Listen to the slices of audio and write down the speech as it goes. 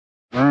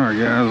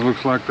Alright guys,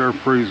 looks like their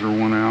freezer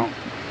went out.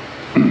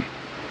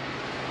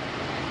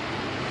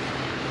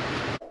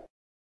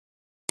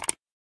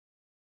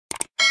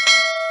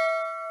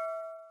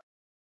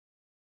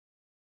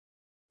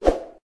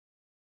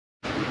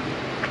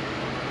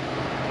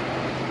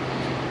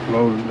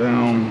 Load it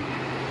down.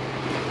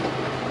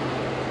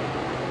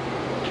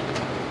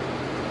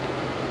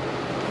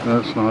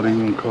 That's not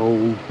even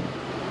cold.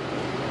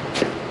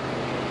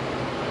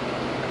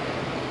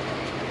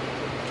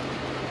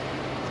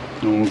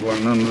 Don't look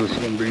like none of this is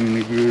going to be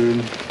any good.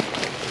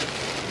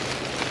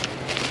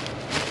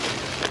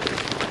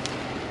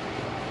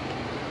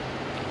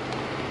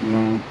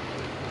 No,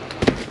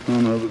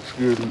 none of it's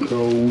good and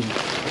cold.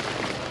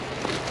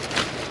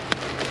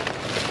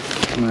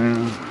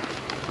 Now,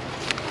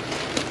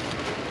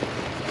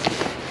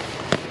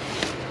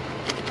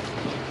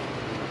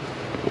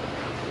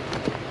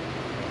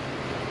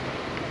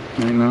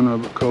 ain't none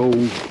of it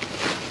cold.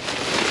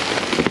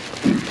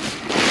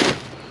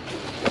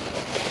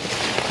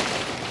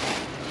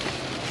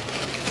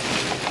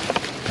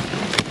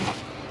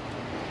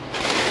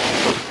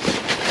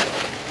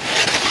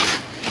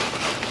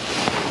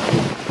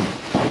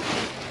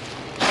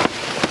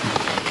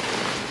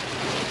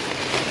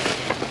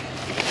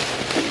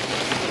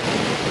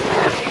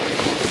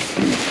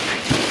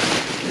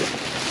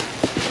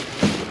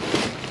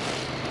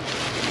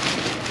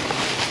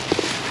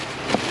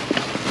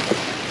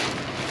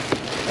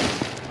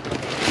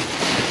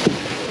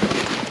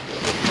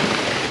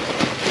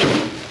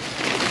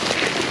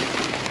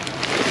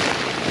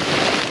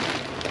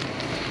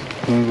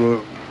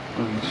 Look,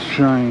 it's a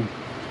shame.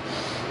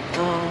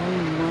 Oh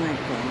my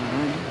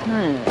God.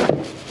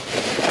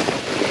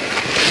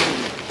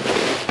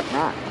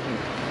 Right.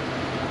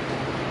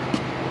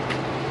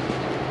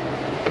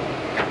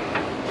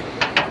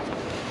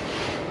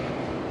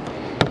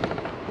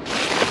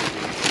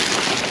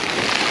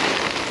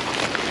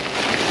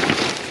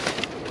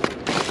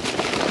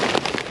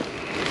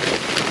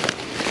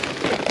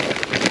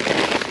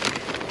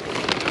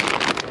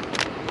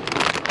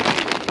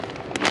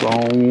 It's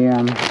all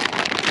warm.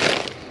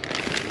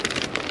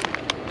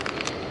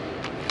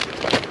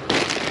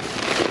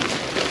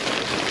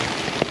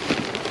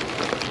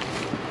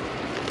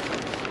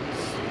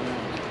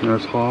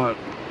 That's hot.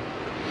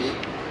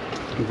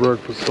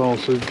 Breakfast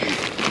sausage.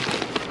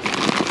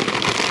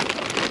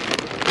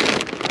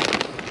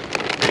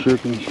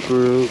 Chicken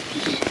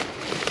strips.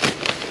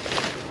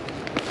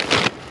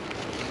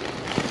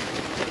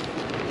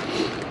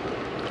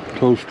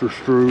 Toaster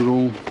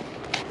strudel.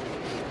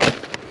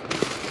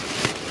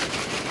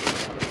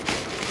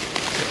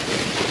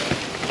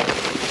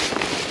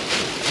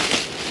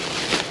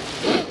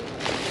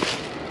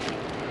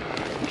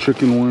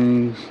 Chicken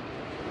wings.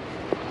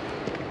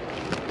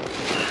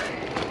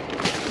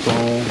 It's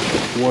all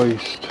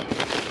waste.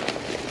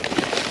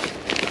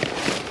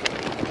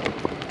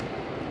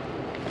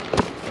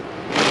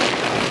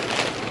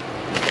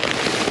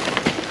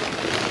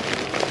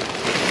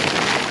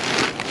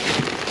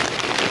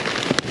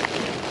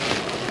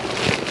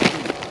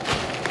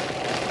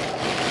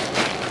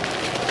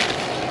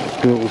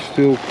 If it was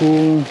still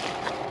cool,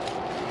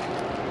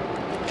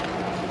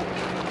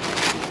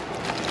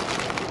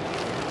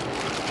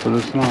 but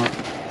it's not.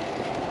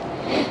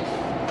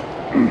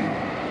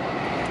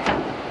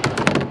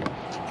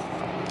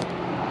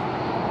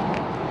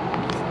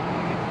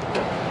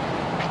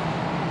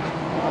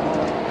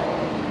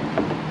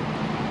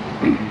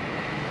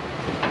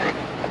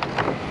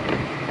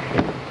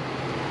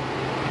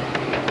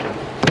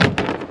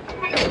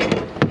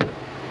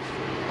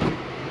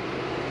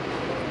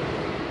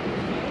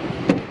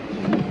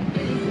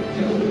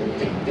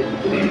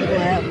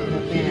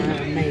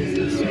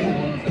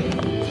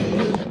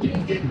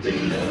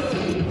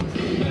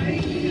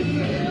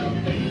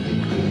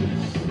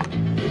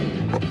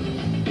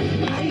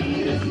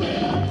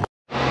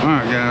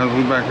 Alright guys,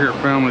 we're back here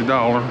at Family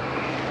Dollar.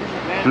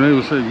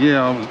 Geneva said,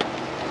 yeah,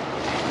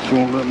 she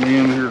won't let me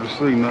in here to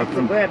see nothing.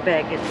 The bread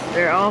packets,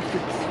 they're off,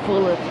 it's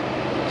full of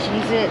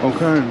Cheez-Its.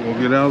 Okay, well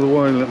get out of the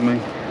way, let me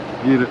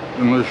get it,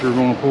 unless you're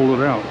going to pull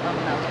it out. Oh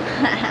no.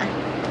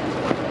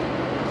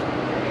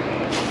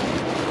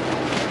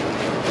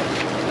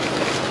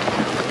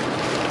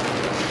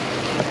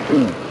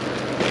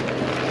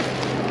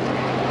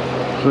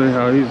 See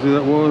how easy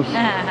that was?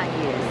 Yes.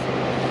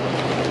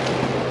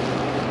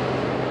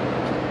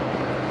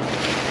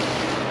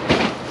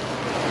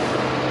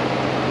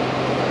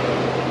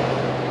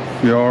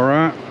 You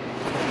alright?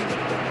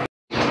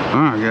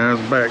 Alright guys,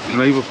 back.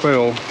 Geneva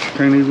fell. She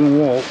can't even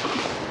walk.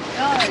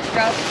 Oh, it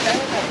dropped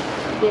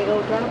a big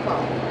old drop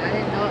off. I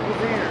didn't know it was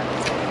there.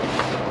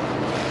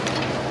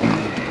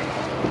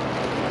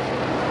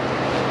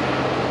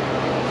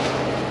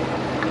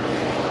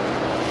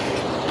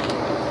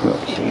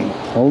 Let's see.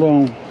 Hold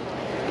on.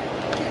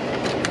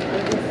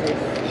 What is this?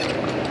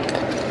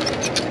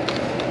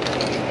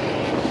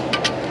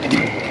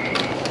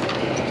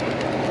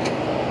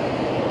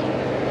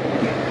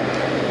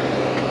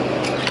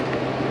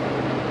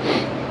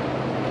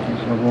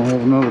 So we'll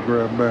have another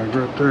grab bag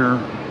right there.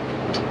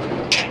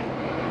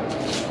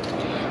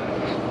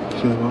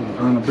 See if I can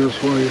find the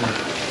best way.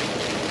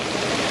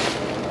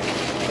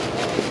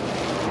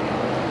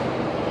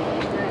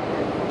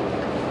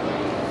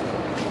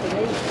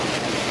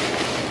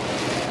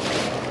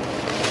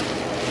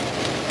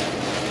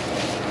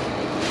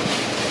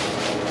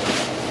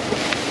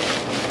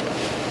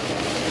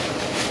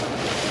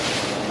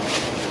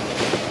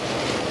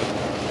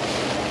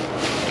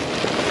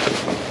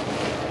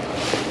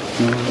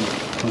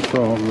 I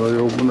thought they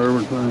opened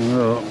everything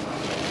up.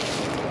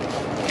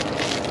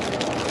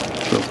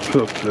 Except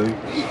cupcakes.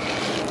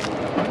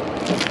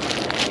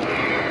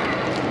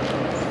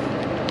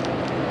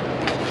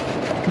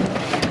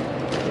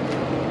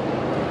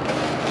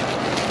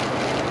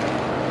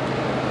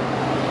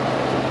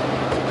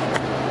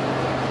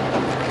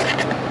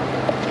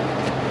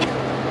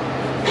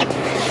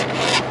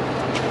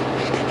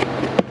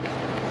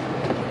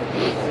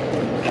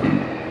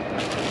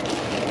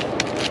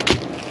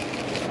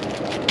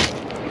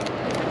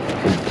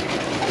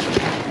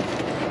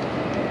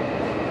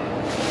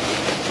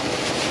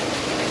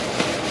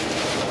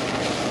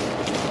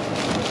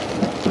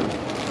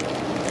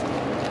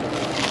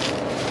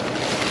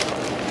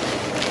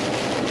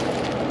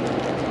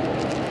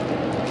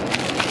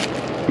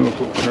 Look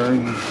okay.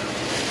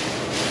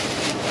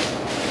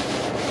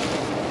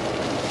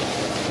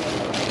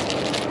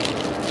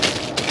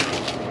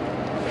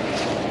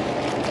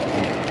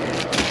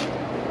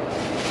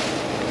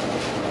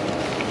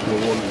 So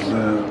what is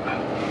that?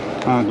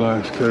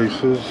 Eyeglass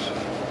cases.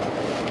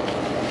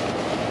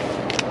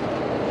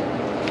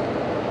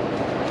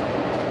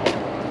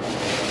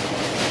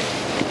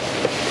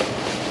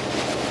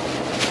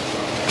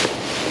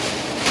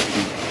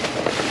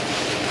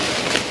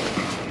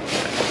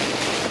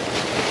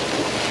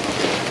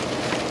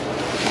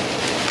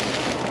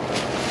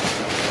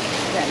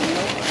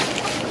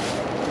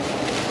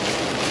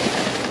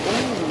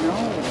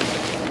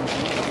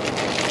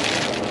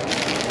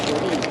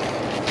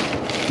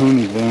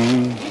 Honey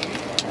buns.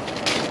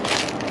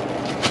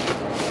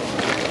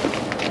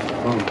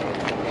 Oh,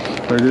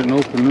 they didn't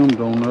open them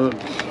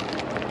donuts.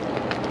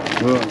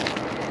 But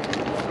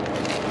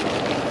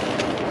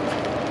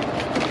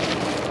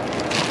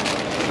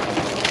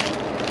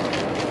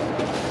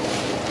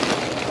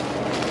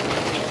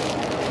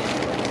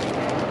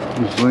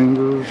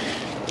zingers.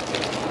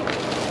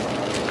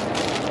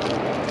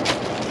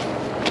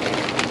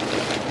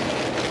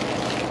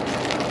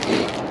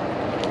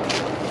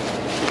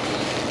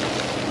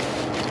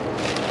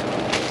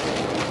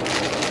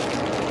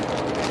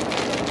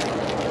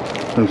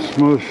 They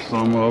smushed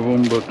some of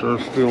them, but they're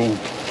still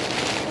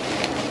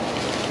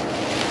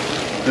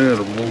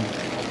edible.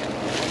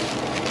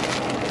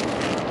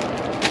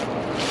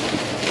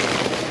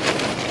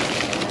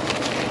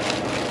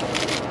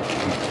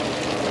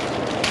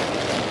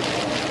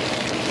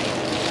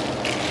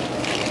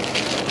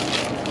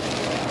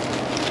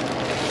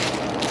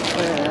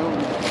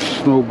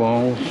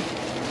 Snowballs.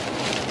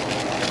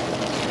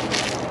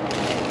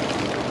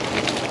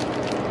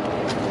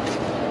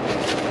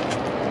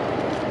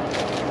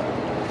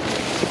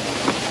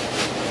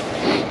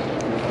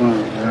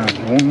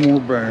 One more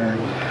bag.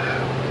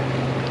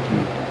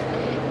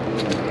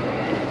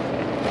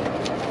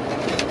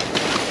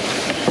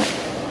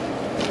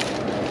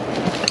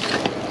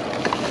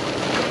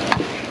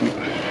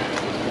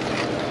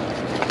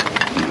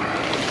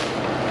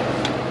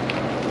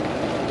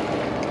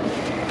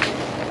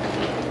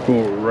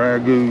 For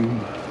ragu.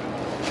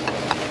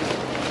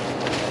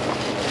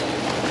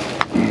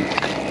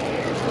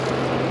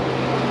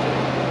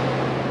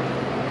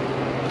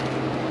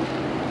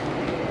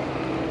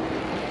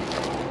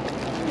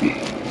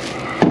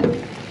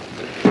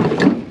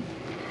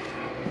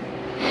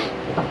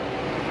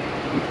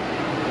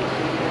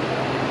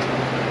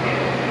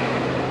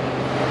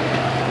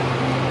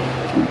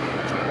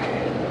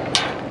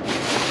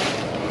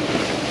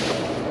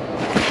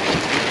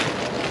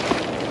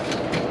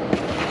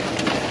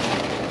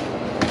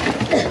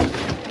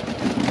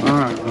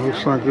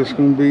 Looks like it's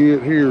gonna be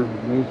it here.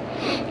 We'll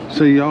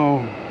see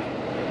y'all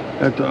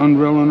at the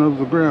unveiling of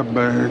the grab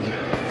bag.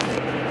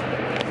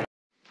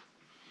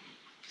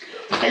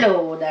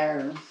 Hello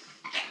there.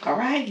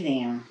 Alright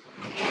then.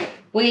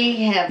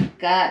 We have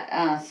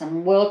got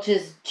some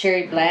Welch's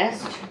Cherry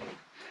Blast.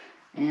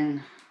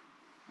 And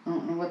I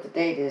don't know what the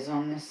date is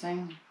on this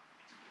thing.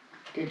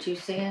 Did you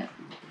see it?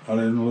 I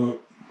didn't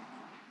look.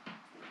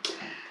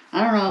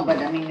 I don't know, but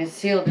I mean it's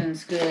sealed and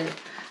it's good.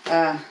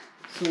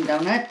 Some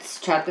donuts,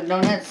 chocolate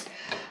donuts,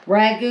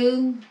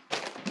 ragu.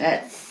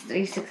 That's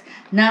 3, 6,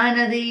 9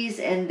 of these,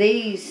 and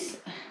these.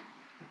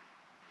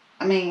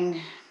 I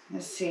mean,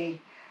 let's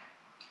see,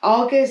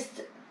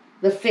 August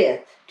the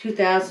 5th,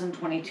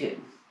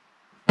 2022.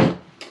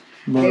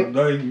 But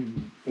they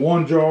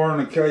one jar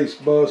in a case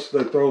bust,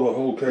 they throw the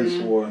whole case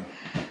away.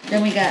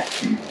 Then we got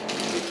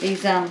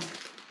these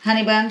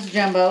honey buns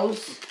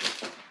jumbos,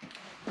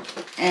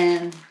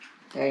 and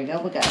there you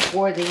go. We got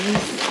 4 of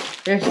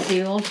these. They're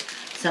sealed.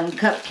 Some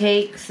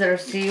cupcakes that are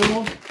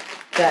sealed.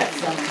 Got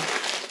some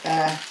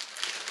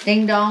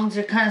ding dongs.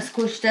 They're kind of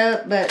squished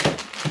up, but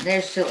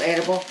they're still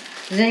edible.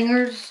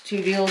 zingers,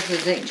 2 deals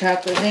of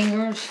chocolate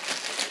zingers,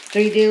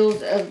 3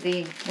 deals of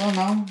the,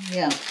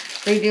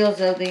 3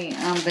 deals of the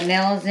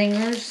vanilla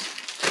zingers,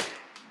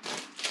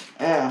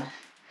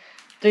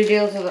 3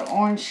 deals of the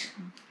orange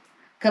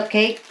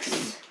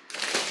cupcakes,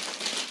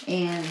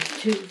 and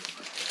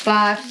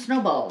 5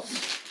 snowballs.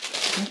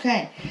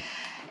 Okay.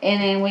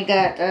 And then we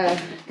got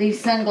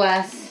these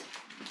sunglass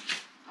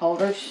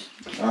holders.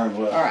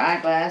 Eyeglass. Or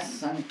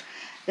eyeglass.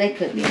 They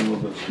could be a little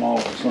bit small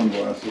for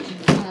sunglasses.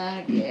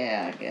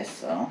 Yeah, I guess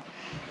so.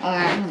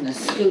 Alright, I'm going to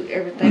scoot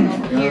everything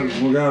over here.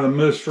 We got a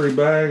mystery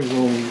bag.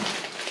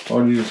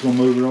 Or are you just going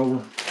to move it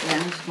over? Yeah,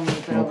 I'm just going to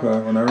move it over.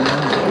 Okay, whenever you're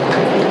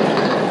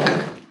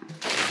ready.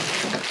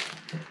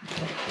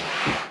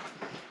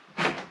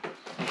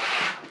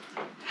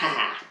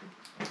 Ha!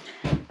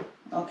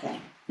 Okay.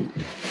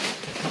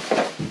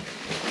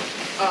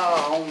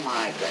 Oh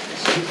my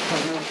goodness,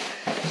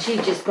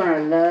 she's just gonna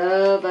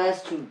love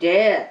us to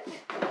death.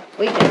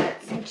 We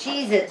got some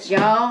Cheez-Its,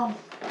 y'all.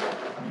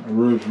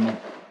 Original.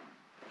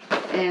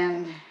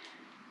 And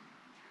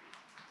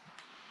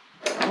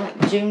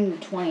June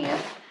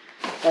 20th.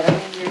 But I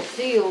mean, they're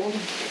sealed.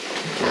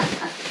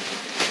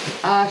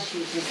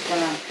 She's just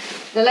gonna.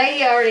 The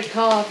lady already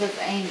calls us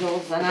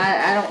angels, and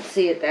I don't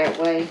see it that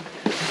way.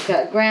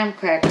 Got graham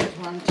crackers,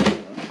 1,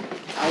 2,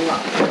 a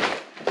lot.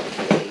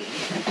 3,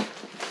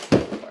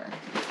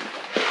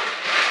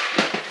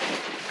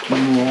 4.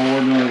 More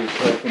ordinary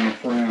stuff than a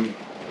friend.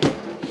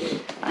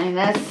 I mean,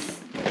 that's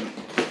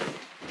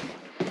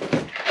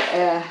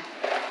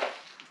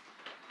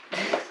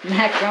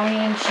macaroni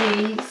and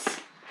cheese.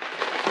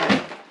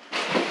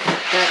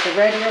 Got the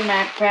regular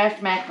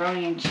Kraft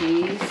macaroni and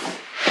cheese.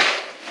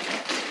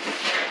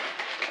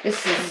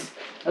 This is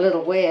a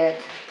little wet.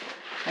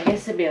 I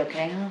guess it'd be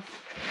okay, huh?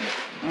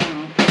 I don't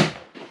know.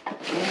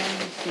 Yeah,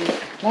 let's see.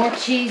 More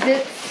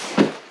Cheez-Its.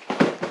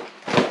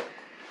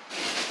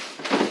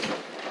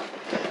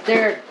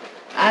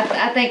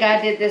 I think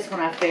I did this when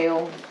I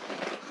fell.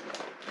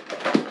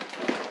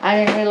 I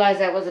didn't realize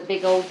that was a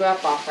big old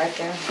drop off right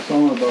there.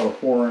 Something about a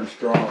 4-inch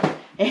drop.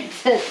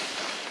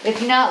 If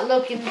you're not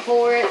looking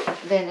for it,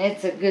 then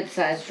it's a good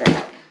size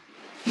drop.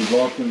 You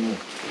blocking the... Man,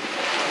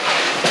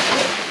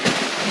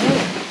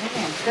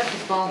 stuff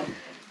is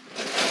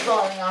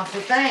falling off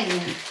the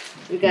thing.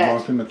 We got...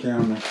 Blocking the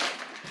camera.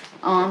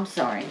 Oh, I'm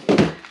sorry.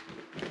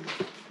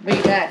 We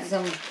got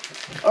some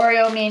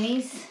Oreo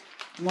minis.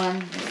 1,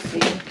 let's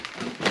see.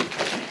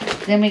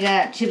 Then we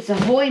got Chips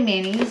Ahoy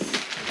minis.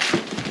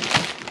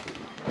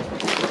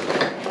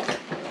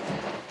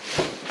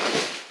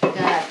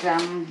 Got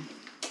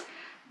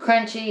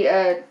crunchy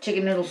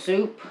chicken noodle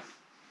soup.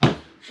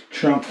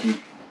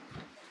 Chunky.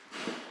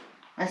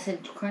 I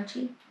said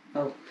crunchy?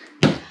 Oh.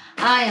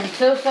 I am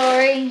so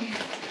sorry.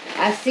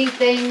 I see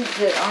things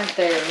that aren't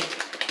there.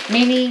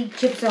 Mini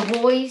Chips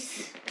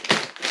Ahoys.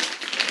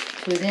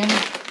 2 of them.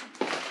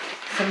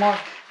 Some more.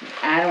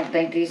 I don't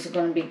think these are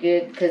going to be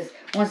good because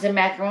once the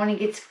macaroni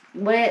gets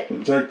wet.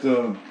 Take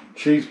the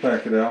cheese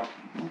packet out.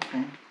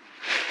 Okay.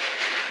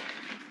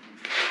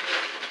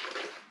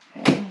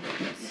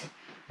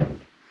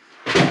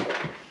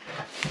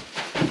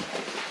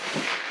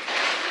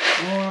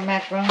 More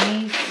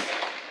macaronis.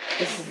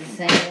 This is the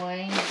same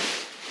way.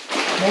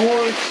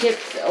 More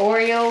Chips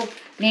Oreo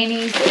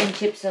minis and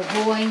Chips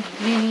Ahoy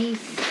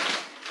minis.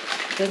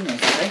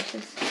 Goodness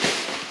gracious.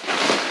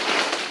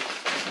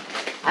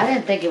 I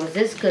didn't think it was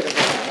this good of a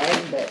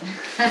bag, but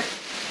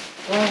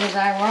boy was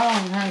I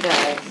wrong, huh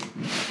guys?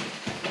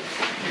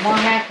 More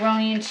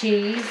macaroni and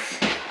cheese.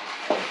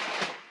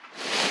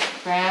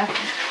 Kraft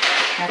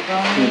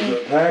macaroni.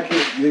 With the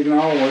packet, we can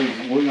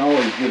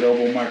always get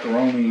old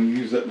macaroni and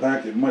use that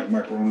packet and make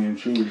macaroni and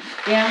cheese.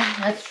 Yeah,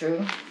 that's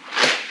true.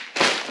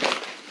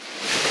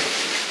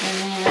 And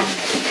then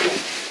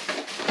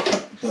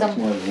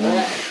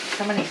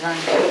somebody's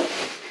hungry.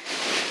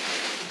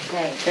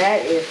 Okay,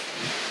 that is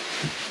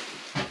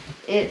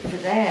it for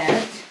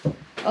that.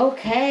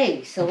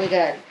 Okay, so we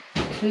got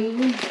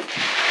 2, 6,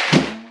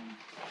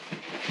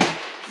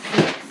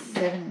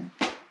 7,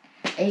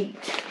 8.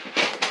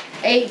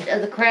 8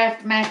 of the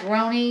Kraft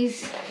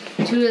macaronis,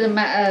 2 of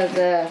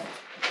the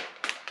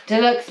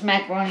deluxe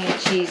macaroni and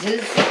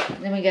cheeses.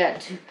 Then we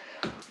got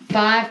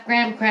 5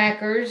 graham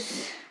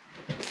crackers.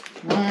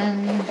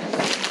 1,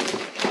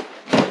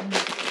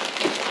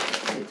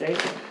 2, 3.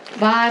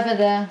 5 of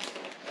the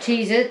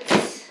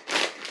Cheez-Its.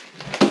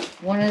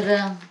 1 of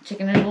the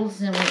chicken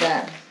noodles, and we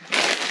got.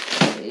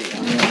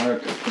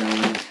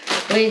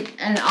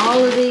 And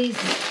all of these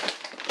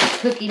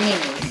cookie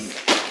minis.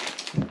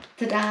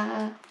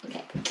 Ta-da!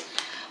 Okay.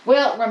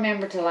 Well,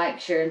 remember to like,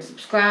 share, and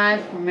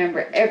subscribe.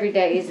 Remember, every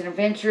day is an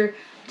adventure.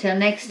 Till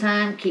next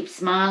time, keep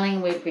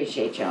smiling. We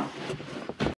appreciate y'all.